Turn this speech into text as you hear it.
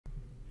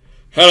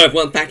Hello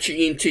everyone, back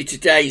into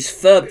today's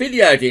third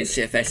video in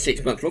CFS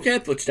 6 Month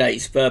Look-Ahead for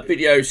today's third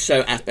video.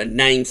 So as the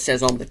name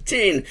says on the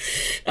tin,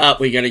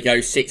 we're going to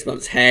go 6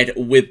 months ahead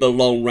with the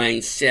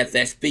long-range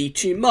CFS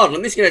V2 model.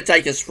 And this is going to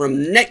take us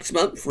from next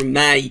month, from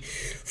May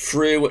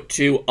through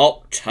to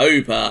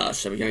October.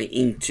 So we're going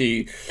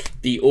into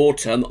the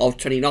autumn of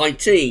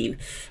 2019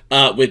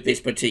 with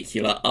this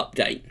particular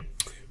update.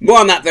 More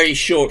on that very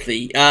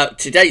shortly.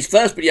 Today's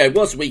first video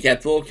was the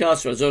weekend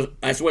forecast, so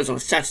as always on a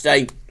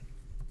Saturday,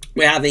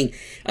 we're having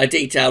a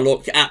detailed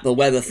look at the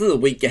weather for the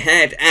week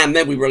ahead, and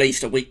then we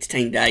released a week to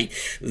 10 day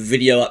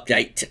video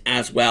update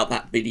as well.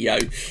 That video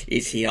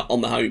is here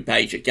on the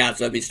homepage at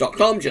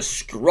gazlovis.com. Just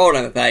scroll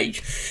down the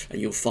page and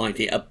you'll find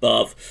it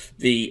above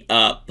the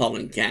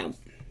pollen count.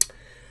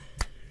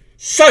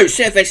 So,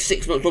 CFS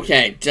 6 Month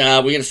Look-Ahead.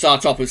 We're going to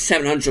start off with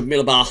 700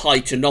 millibar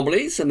height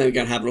anomalies, and then we're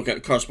going to have a look at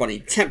the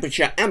corresponding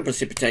temperature and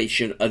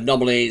precipitation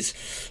anomalies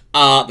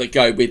that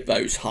go with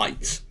those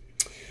heights.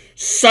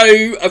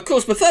 So, of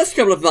course, the first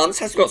couple of months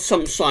has got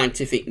some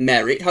scientific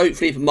merit.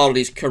 Hopefully, if the model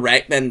is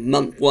correct, then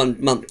month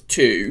 1, month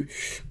 2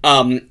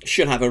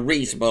 should have a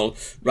reasonable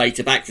rate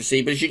of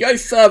accuracy. But as you go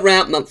further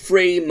out, month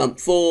 3,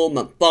 month 4,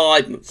 month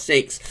 5, month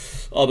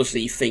 6,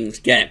 obviously things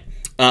get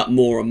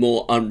more and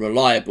more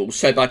unreliable.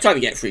 So by the time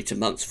you get through to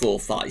months 4,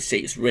 5,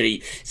 6,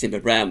 really simmer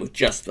around with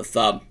just the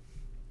thumb.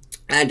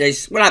 And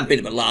we'll have a bit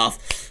of a laugh,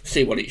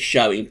 see what it's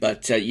showing,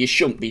 but you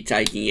shouldn't be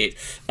taking it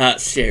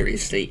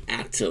seriously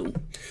at all.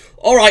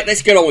 Alright,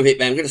 let's get on with it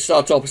then. I'm going to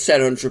start off with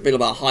 700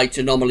 millibar height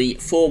anomaly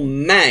for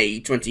May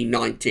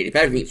 2019. If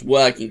everything's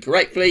working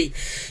correctly,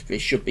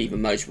 this should be the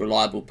most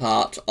reliable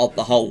part of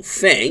the whole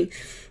thing.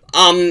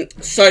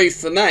 So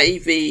for May,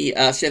 the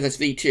CFS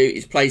V2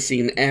 is placing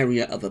an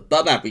area of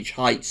above average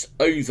heights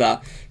over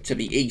to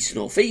the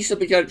east-northeast of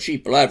the country,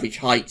 below average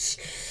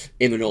heights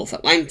in the North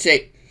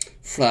Atlantic.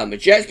 Flow and the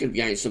jet's going to be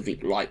going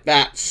something like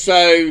that.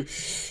 So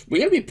we're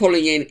going to be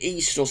pulling in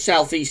east or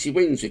southeasterly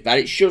winds with that.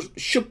 It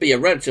should be a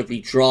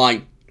relatively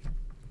dry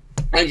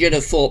and you'd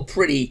have thought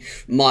pretty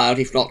mild,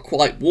 if not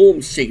quite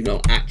warm signal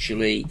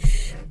actually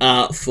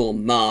for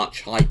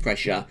March. High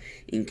pressure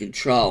in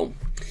control.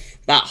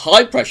 That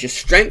high pressure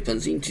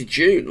strengthens into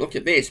June. Look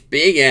at this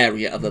big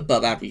area of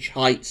above average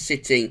height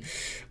sitting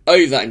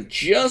over and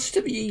just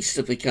to the east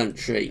of the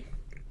country.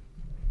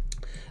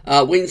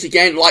 Winds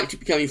again likely to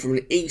be coming from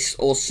an east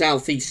or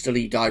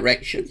southeasterly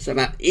direction. So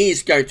that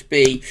is going to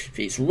be, if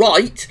it's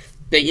right,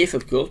 big if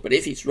of course, but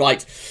if it's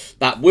right,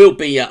 that will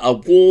be a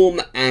warm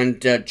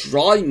and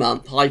dry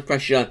month. High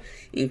pressure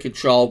in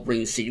control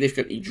brings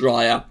significantly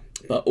drier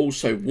but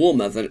also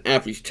warmer than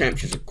average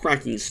temperatures. A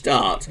cracking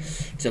start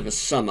to the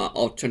summer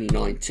of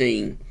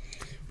 2019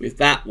 with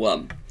that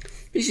one.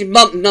 This is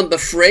month number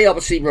 3.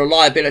 Obviously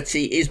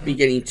reliability is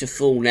beginning to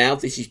fall now.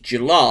 This is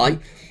July.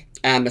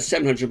 And the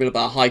 700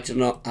 millibar height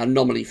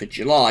anomaly for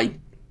July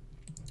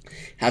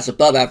has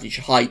above average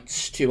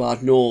heights to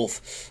our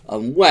north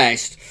and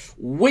west.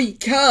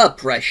 Weaker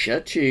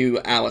pressure to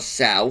our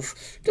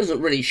south.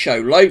 Doesn't really show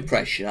low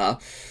pressure.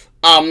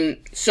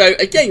 So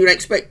again, you would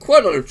expect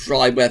quite a lot of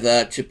dry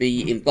weather to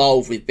be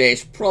involved with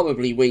this.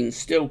 Probably winds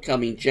still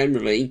coming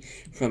generally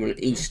from an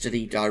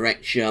easterly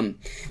direction.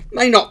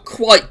 May not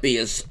quite be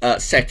as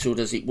settled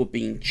as it would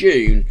be in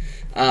June.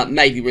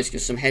 Maybe risk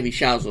of some heavy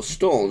showers or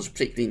storms,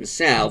 particularly in the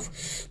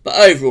south. But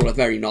overall, a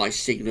very nice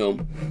signal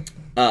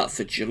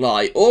for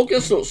July.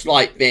 August looks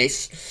like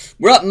this.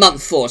 We're up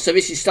month 4, so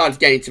this is starting to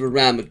get into the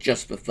realm of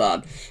just for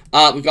fun.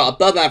 We've got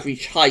above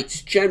average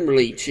heights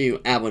generally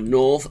to our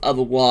north.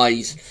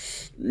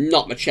 Otherwise,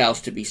 not much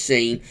else to be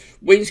seen.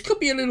 Winds could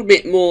be a little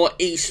bit more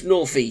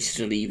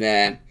east-northeasterly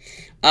there.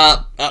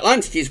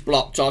 Atlantic is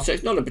blocked off, so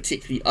it's not a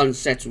particularly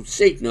unsettled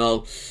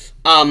signal.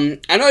 And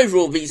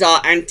overall, these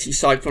are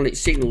anticyclonic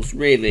signals,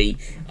 really,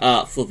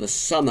 for the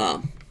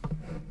summer.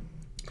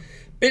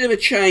 Bit of a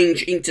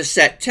change into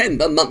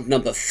September, month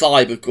number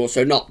 5, of course,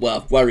 so not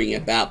worth worrying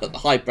about, but the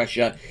high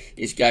pressure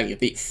is going a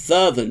bit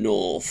further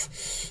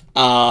north,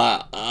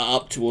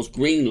 up towards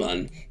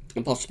Greenland,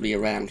 and possibly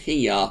around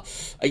here.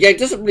 Again, it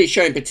doesn't really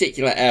show in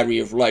particular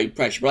area of low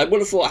pressure, but I would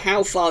have thought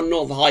how far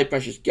north the high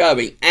pressure is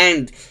going,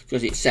 and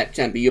because it's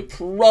September, you're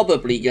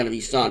probably going to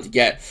be starting to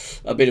get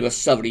a bit of a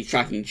southerly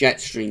tracking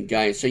jet stream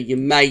going, so you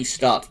may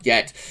start to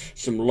get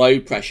some low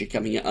pressure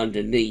coming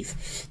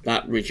underneath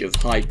that ridge of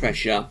high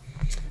pressure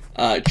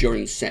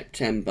during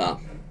September.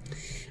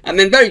 And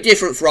then very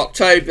different for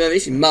October.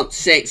 This is month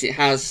 6. It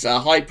has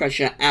high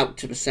pressure out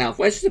to the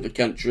southwest of the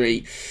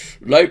country,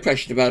 low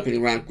pressure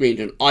developing around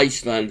Greenland,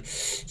 Iceland,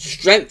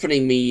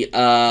 strengthening the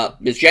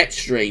jet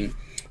stream,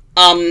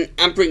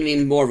 and bringing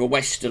in more of a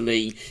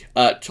westerly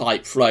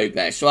type flow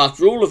there. So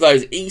after all of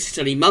those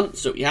easterly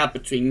months that we have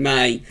between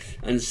May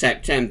and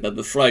September,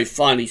 the flow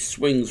finally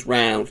swings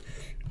round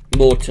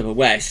more to the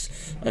west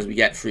as we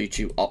get through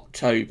to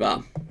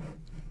October.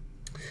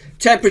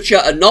 Temperature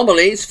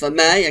anomalies for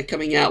May are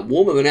coming out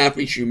warmer than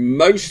average in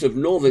most of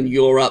Northern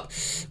Europe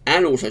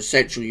and also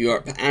Central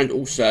Europe, and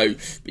also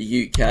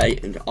the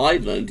UK and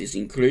Ireland is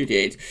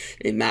included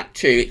in that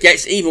too. It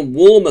gets even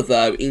warmer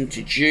though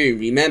into June.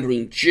 Remember,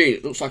 in June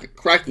it looks like a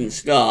cracking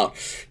start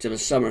to the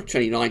summer of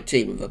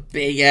 2019 with a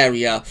big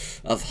area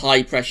of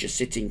high pressure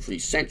sitting through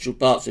central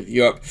parts of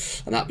Europe,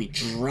 and that'll be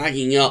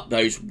dragging up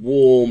those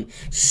warm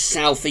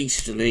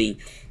southeasterly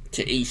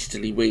to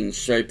easterly winds,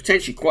 so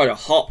potentially quite a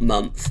hot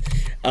month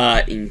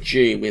in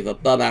June with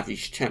above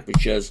average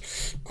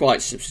temperatures, quite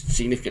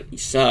significantly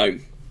so.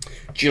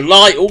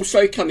 July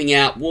also coming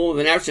out warmer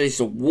than average, so it's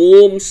a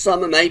warm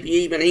summer, maybe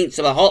even hints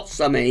of a hot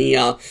summer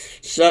here,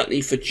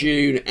 certainly for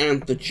June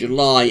and for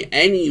July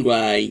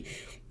anyway.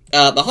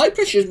 The high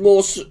pressure is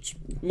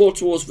more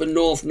towards the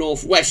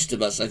northwest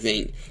of us, I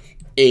think,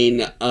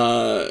 in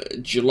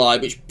July,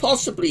 which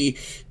possibly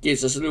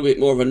gives us a little bit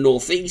more of a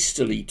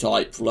northeasterly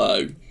type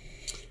flow.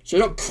 So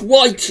not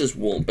quite as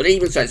warm, but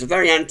even so, it's a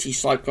very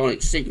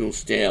anticyclonic signal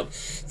still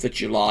for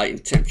July,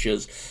 and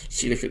temperatures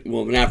significantly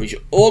warmer than average.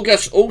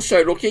 August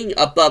also looking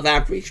above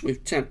average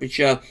with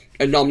temperature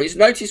anomalies.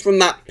 Notice from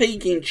that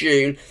peak in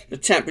June, the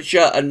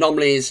temperature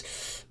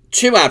anomalies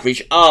to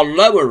average are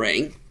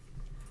lowering.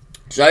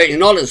 So it's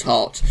not as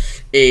hot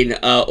in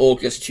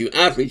August to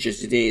average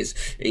as it is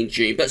in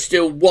June, but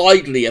still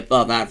widely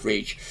above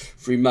average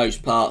through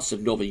most parts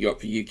of Northern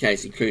Europe, the UK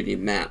is included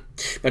in that.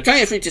 But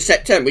coming through to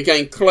September, we're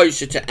going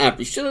closer to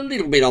average, still a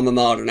little bit on the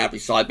mild and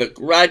average side, but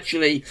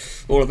gradually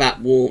all of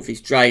that warmth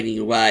is draining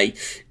away.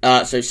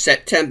 So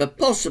September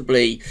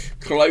possibly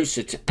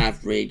closer to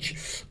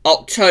average.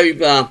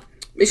 October,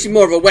 this is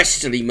more of a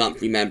westerly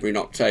month, remember, in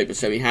October.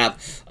 So we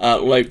have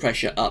low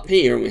pressure up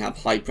here and we have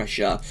high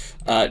pressure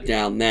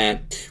down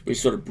there,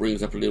 which sort of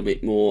brings up a little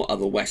bit more of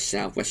a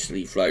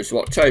west-south-westerly flow. So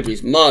October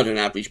is mild on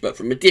average, but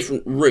from a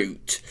different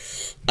route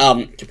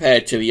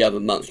compared to the other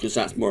months, because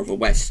that's more of a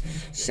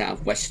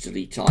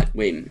west-south-westerly type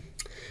wind.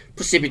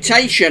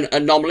 Precipitation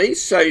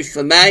anomalies, so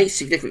for May,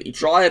 significantly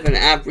drier than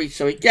average.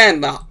 So again,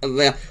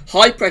 the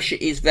high pressure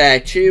is there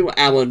to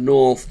our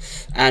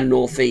north and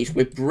northeast.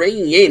 We're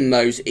bringing in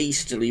those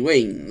easterly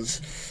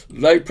winds.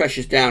 Low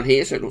pressure's down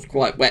here, so it looks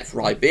quite wet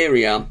for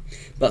Iberia.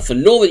 But for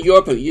Northern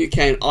Europe, and UK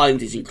and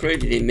Ireland is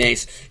included in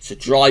this. It's a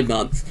dry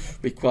month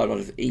with quite a lot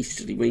of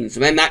easterly winds.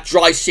 And then that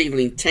dry signal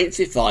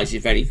intensifies,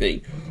 if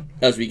anything,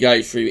 as we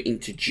go through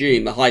into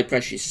June. The high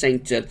pressure is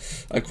centred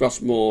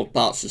across more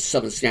parts of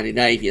southern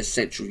Scandinavia,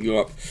 Central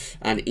Europe,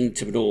 and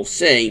into the North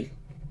Sea.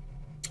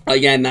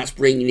 Again, that's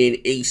bringing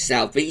in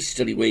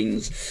east-southeasterly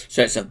winds,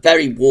 so it's a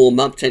very warm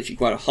month, potentially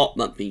quite a hot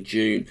month in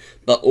June,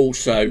 but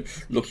also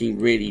looking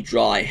really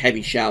dry.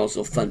 Heavy showers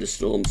or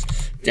thunderstorms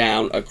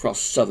down across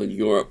southern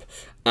Europe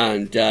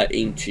and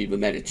into the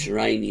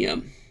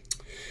Mediterranean.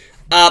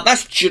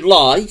 That's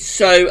July,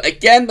 so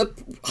again the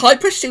high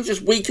pressure still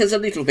just weakens a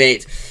little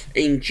bit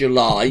in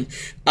July.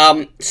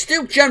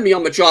 Still generally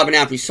on the driving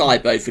average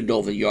side both in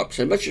Northern Europe,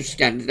 so much of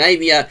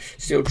Scandinavia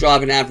still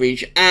driving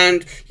average,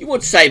 and you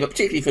would say, but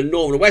particularly for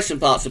northern and western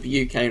parts of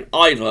the UK and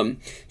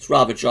Ireland, it's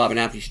rather driving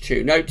average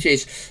too.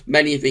 Notice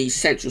many of these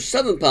central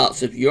southern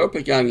parts of Europe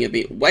are going a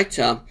bit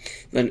wetter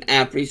than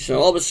average,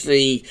 so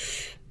obviously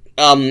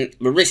the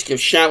risk of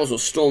showers or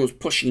storms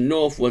pushing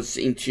northwards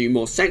into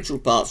more central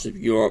parts of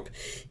Europe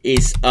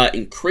is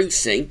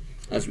increasing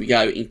as we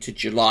go into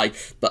July.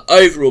 But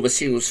overall, the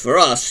signals for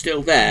us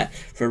still there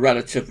for a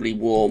relatively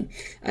warm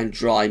and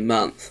dry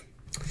month.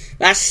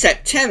 That's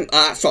September,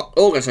 that's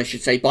August, I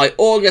should say. By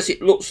August,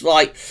 it looks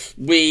like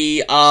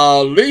we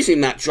are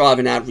losing that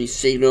driving average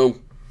signal.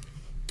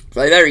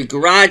 So very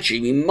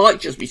gradually, we might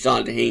just be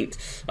starting to hint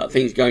at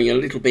things going a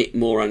little bit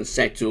more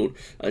unsettled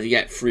as you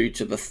get through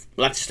to the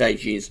latter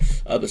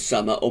stages of the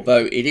summer,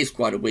 although it is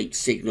quite a weak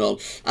signal.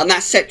 And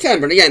that's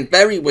September, and again,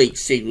 very weak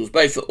signals,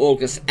 both for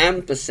August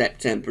and for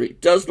September. It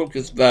does look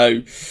as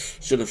though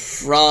sort of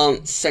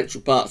France,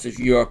 central parts of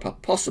Europe are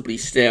possibly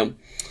still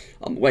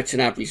on the wet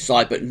and average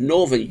side, but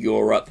Northern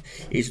Europe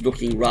is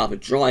looking rather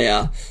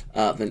drier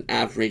than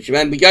average. And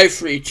then we go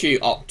through to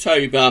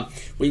October,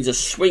 winds are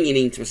swinging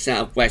into the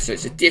southwest, so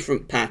it's a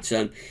different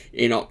pattern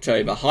in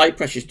October. High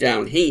pressure's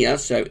down here,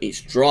 so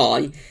it's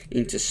dry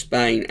into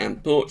Spain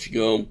and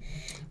Portugal,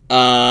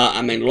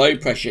 and then low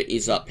pressure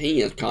is up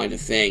here kind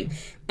of thing,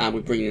 and we're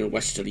bringing a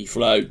westerly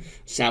flow,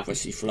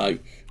 southwesterly flow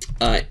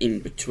in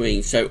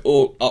between. So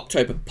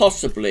October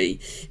possibly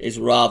is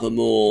rather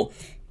more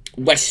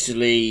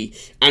westerly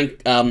and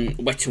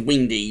wet and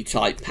windy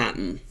type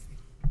pattern.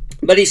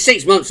 But it's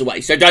 6 months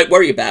away, so don't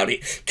worry about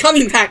it.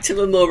 Coming back to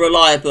the more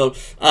reliable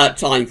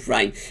time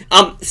frame.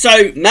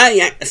 So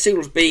May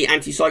signals be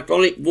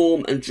anticyclonic,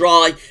 warm and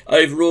dry.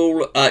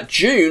 Overall,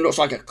 June looks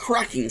like a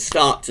cracking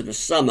start to the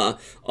summer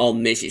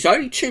on this. It's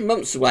only 2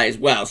 months away as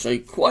well, so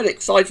quite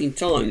exciting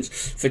times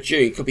for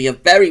June. Could be a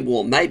very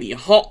warm, maybe a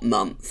hot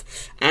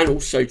month, and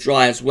also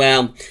dry as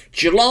well.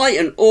 July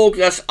and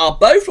August are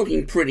both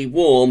looking pretty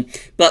warm,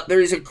 but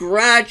there is a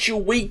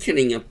gradual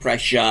weakening of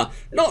pressure,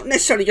 not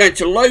necessarily going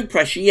to low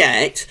pressure yet,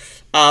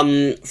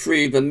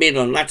 through the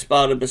middle and latter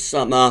part of the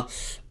summer,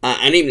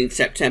 and even in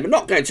September.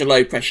 Not going to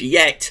low pressure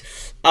yet,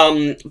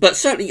 but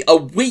certainly a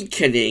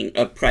weakening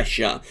of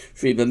pressure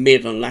through the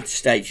mid and latter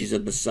stages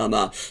of the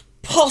summer,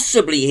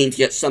 possibly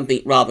hinting at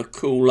something rather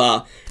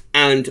cooler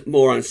and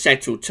more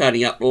unsettled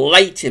turning up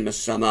late in the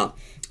summer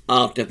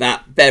after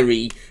that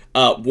very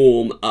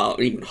warm,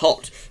 even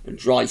hot and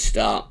dry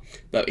start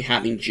that we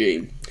have in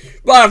June.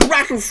 Right, I've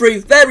rattled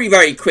through very,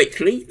 very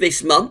quickly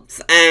this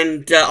month,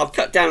 and I've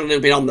cut down a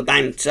little bit on the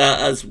banter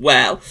as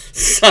well.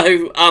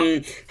 So,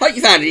 hope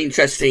you found it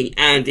interesting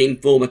and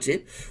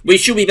informative. We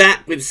shall be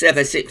back with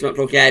CFS 6 Month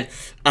Look-Ahead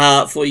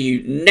for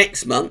you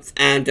next month,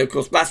 and of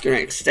course that's going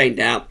to extend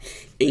out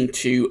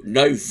into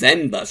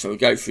November, so we'll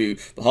go through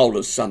the whole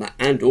of summer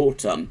and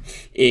autumn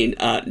in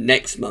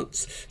next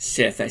month's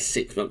CFS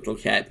 6 Month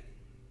Look-Ahead.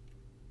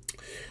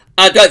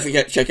 Don't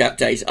forget to check out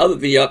today's other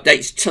video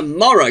updates.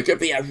 Tomorrow, going to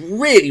be a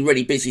really,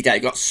 really busy day.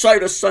 We've got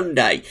Solar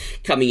Sunday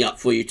coming up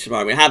for you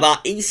tomorrow. We have our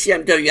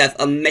ECMWF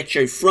and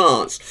Metro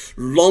France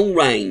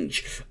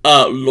long-range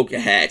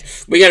look-ahead.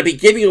 We're going to be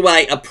giving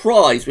away a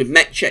prize with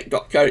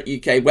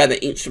metcheck.co.uk weather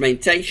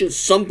instrumentation.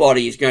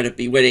 Somebody is going to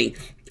be winning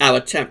our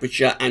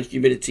temperature and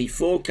humidity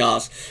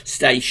forecast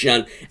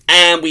station,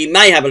 and we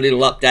may have a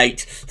little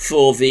update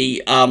for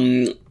the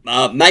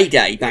May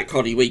Day bank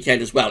holiday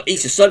weekend as well.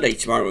 Easter Sunday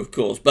tomorrow, of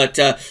course, but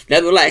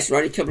nevertheless, we're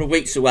only a couple of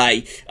weeks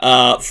away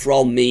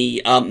from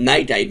the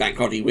May Day bank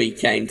holiday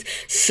weekend,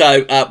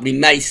 so we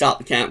may start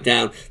the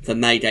countdown for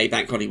May Day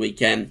bank holiday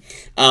weekend.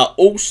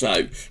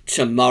 Also,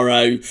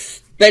 tomorrow,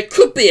 there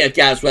could be a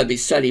Gaz Webby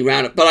sunny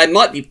roundup, but I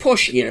might be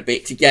pushing it a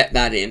bit to get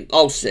that in.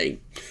 I'll see.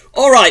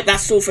 Alright,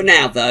 that's all for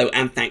now, though,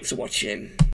 and thanks for watching.